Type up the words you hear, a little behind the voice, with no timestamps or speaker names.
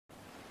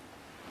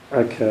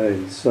Okay,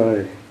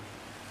 so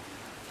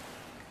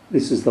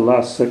this is the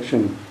last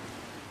section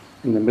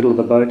in the middle of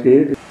the boat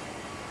here.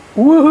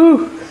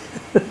 Woohoo!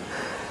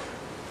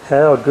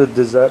 How good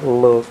does that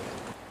look?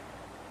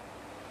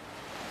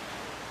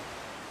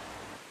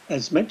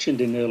 As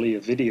mentioned in earlier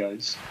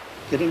videos,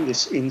 getting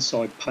this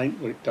inside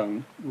paintwork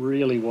done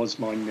really was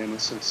my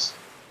nemesis.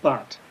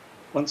 But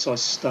once I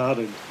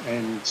started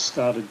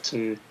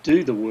to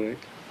do the work,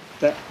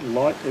 that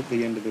light at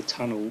the end of the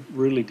tunnel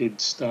really did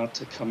start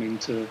to come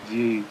into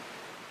view.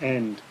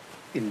 And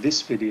in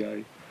this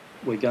video,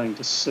 we're going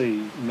to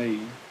see me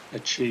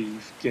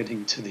achieve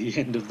getting to the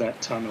end of that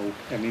tunnel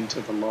and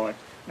into the light.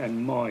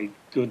 And my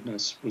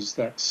goodness, was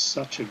that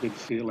such a good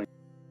feeling.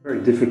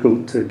 Very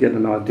difficult to get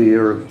an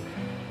idea of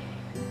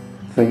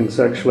things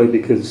actually,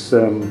 because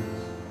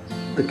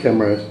the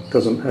camera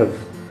doesn't have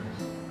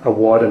a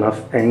wide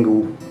enough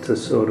angle to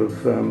sort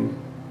of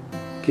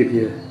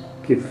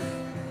give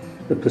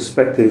the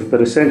perspective.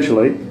 But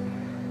essentially,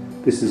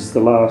 this is the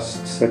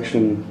last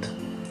section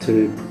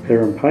to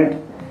prepare and paint.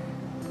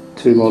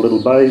 Two more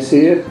little bays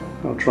here.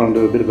 I'll try and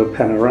do a bit of a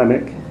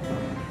panoramic.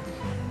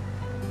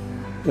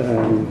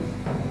 Yeah,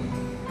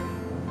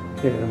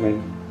 I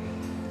mean,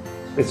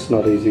 it's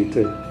not easy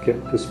to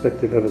get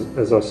perspective,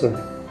 as I say.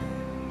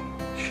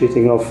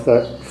 Shooting off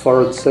that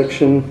forward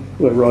section,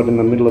 we're right in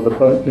the middle of the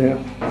boat now.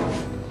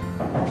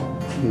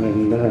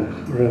 And then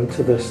around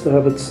to the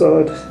starboard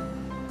side.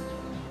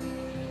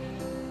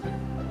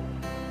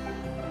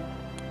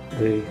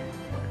 The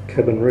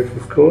cabin roof,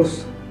 of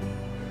course.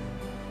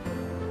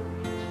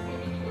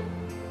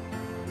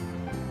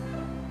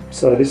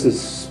 So this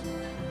is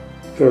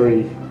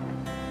very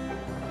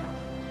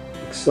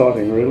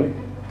exciting, really,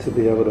 to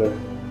be able to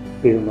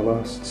be in the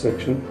last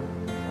section.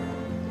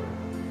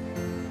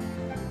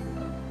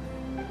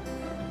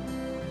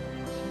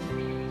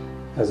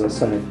 As I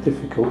say, it's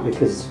difficult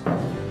because I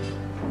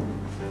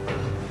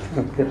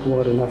can't get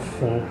wide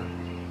enough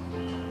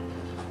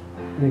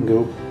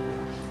angle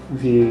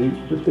view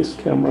with this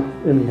camera.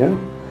 Anyhow,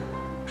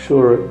 I'm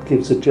sure it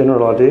gives a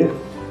general idea.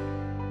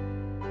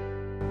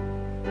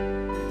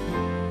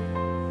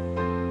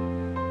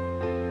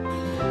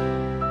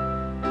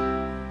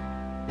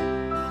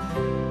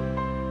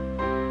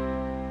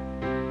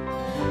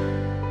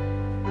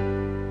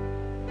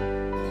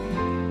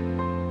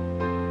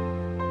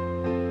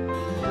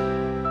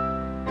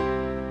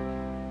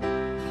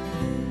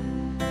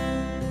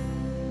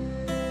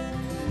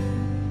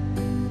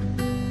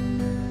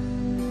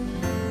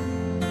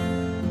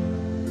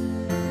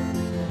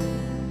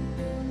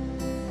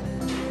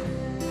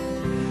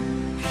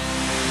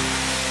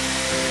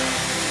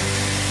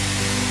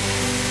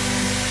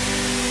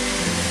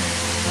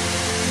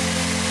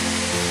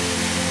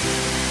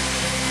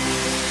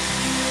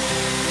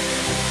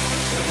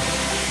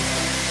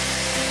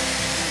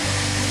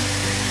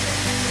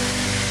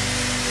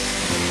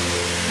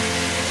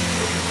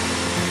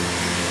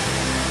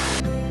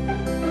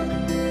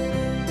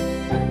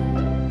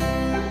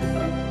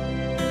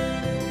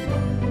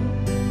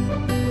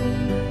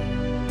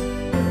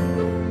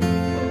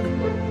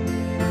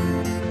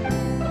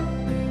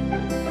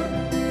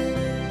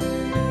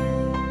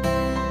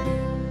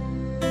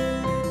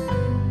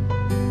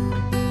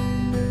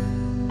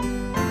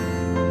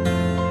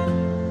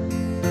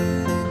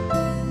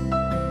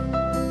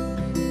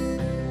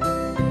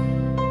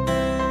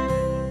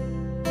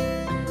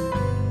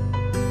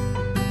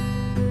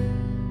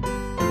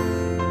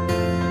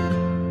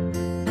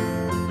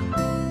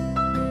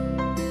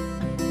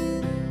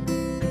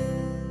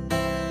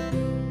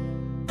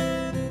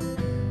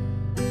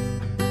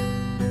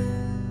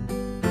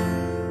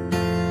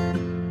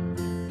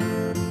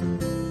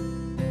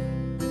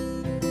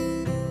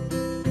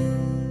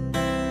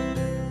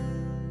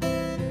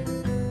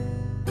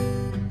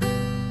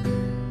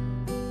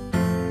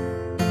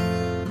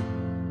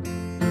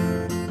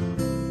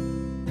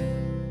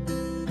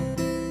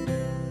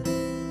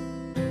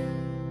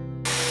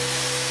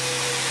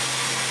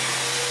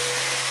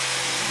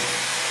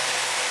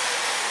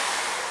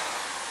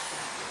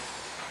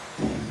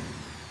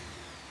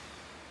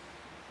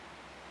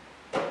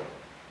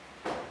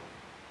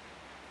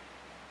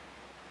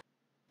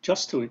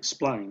 Just to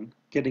explain,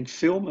 getting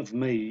film of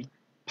me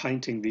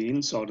painting the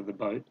inside of the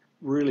boat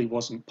really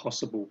wasn't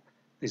possible.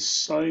 There's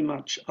so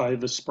much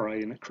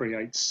overspray and it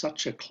creates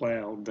such a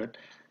cloud that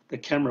the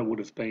camera would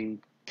have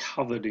been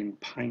covered in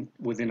paint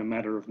within a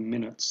matter of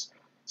minutes.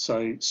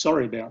 So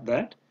sorry about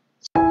that.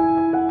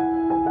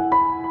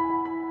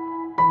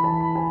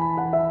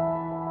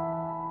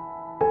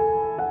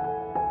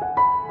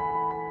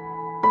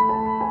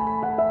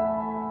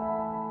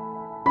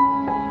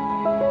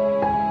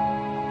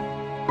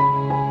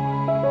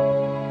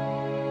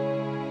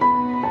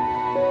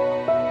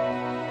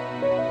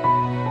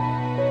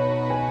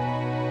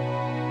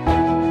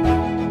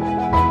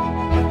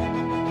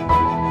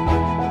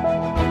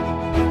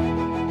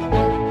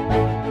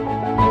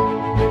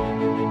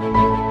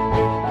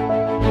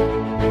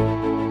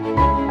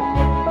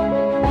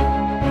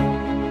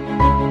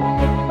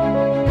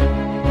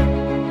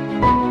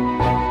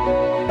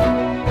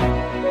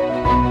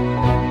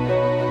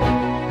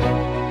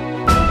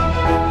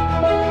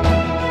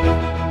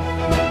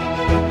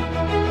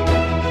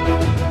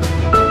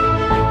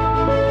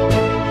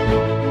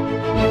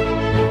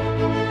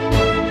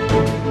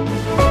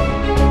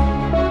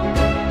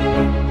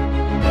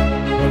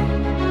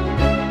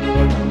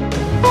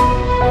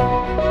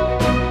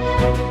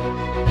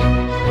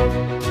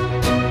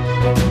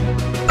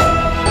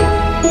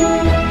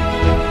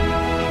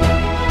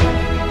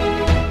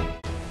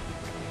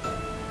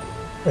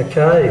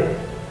 Okay,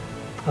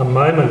 a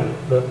moment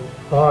that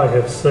I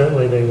have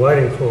certainly been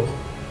waiting for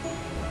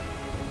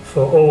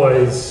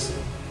always,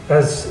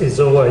 as is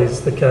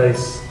always the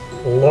case,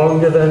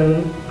 longer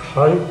than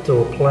hoped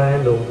or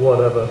planned or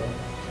whatever.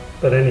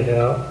 But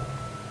anyhow,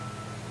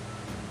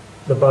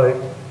 the boat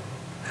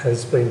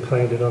has been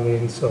painted on the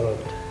inside.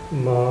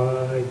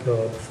 My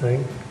God,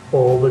 thank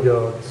all the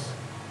gods.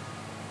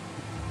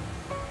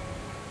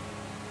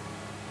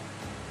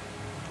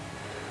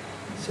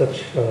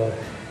 Such a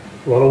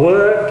lot of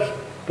work,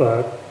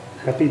 but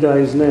happy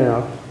days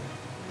now.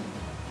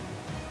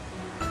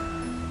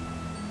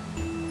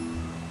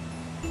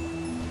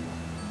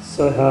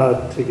 So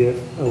hard to get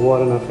a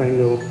wide enough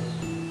angle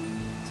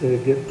to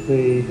get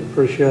the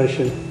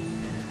appreciation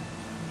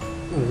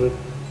of it,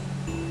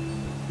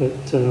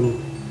 but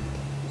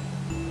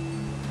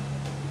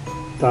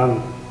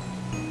done.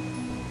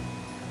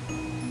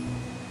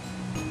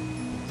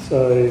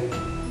 So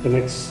the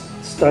next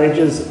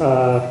stages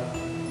are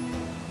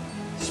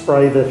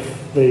spray the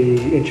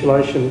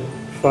insulation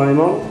foam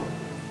on,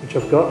 which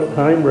I've got at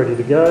home ready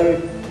to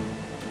go,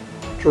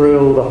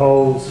 drill the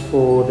holes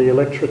for the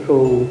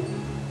electrical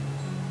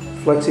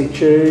flexi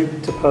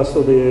tube to pass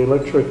all the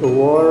electrical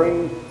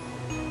wiring,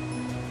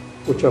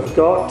 which I've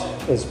got,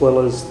 as well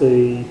as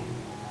the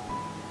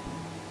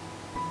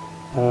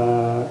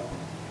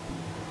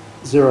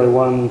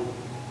 01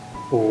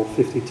 or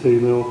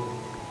 52mm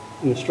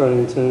in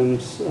Australian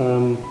terms,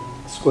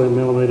 square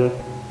millimetre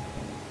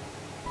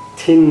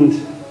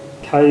tinned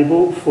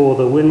cable for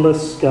the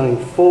windlass going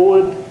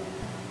forward.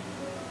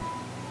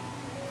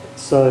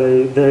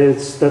 So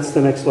that's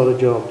the next lot of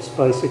jobs.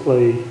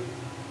 Basically,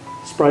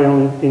 spray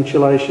on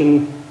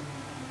insulation,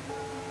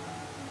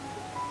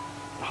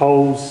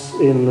 holes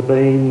in the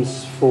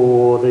beams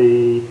for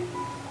the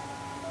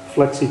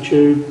flexi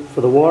tube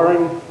for the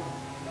wiring.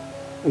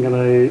 I'm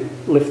going to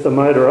lift the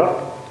motor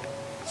up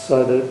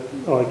so that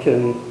I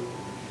can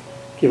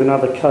give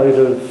another coat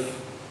of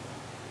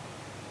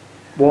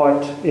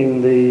white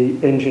in the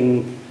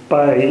engine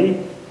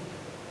bay,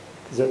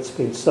 because that's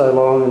been so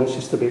long and it's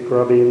just a bit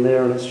grubby in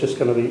there, and it's just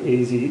going to be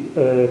easy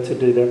to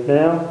do that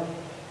now.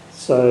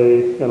 So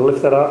I'm going to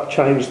lift that up,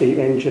 change the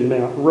engine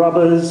mount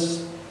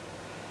rubbers.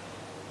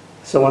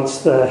 So once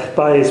the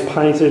bay is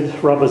painted,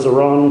 rubbers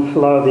are on,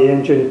 lower the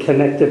engine,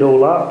 connect it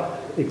all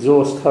up,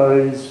 exhaust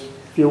hose,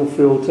 fuel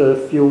filter,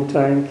 fuel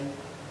tank,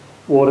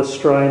 water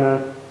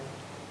strainer,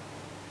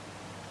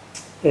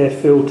 air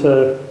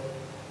filter,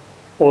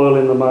 oil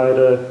in the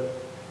motor,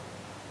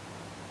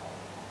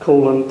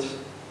 coolant,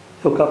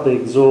 hook up the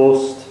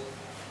exhaust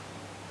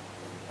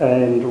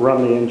and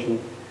run the engine.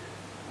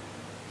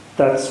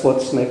 That's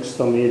what's next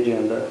on the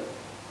agenda.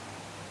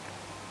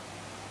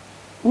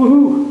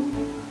 Woohoo!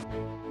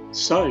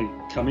 So,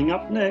 coming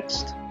up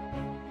next.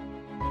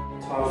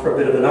 Time for a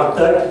bit of an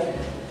update.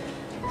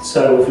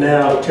 So we've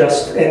now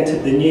just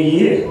entered the new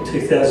year,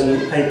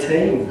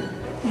 2018.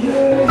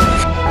 Yay!